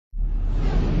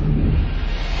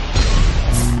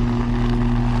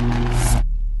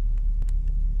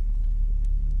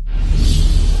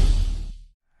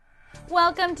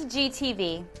welcome to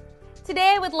GTV.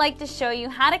 Today I would like to show you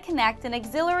how to connect an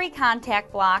auxiliary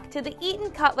contact block to the Eaton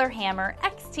Cutler-Hammer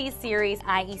XT Series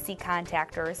IEC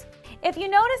contactors. If you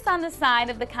notice on the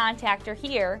side of the contactor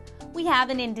here, we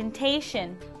have an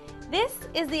indentation. This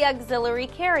is the auxiliary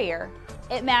carrier.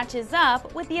 It matches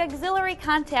up with the auxiliary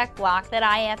contact block that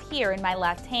I have here in my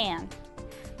left hand.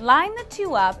 Line the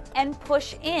two up and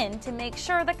push in to make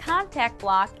sure the contact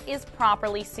block is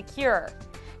properly secure.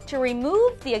 To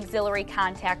remove the auxiliary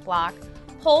contact block,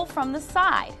 pull from the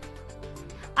side.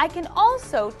 I can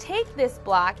also take this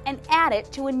block and add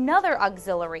it to another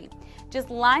auxiliary. Just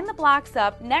line the blocks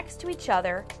up next to each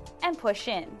other and push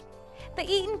in. The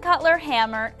Eaton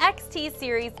Cutler-Hammer XT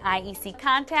Series IEC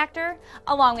contactor,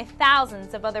 along with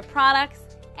thousands of other products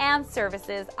and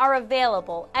services, are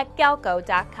available at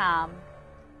galco.com.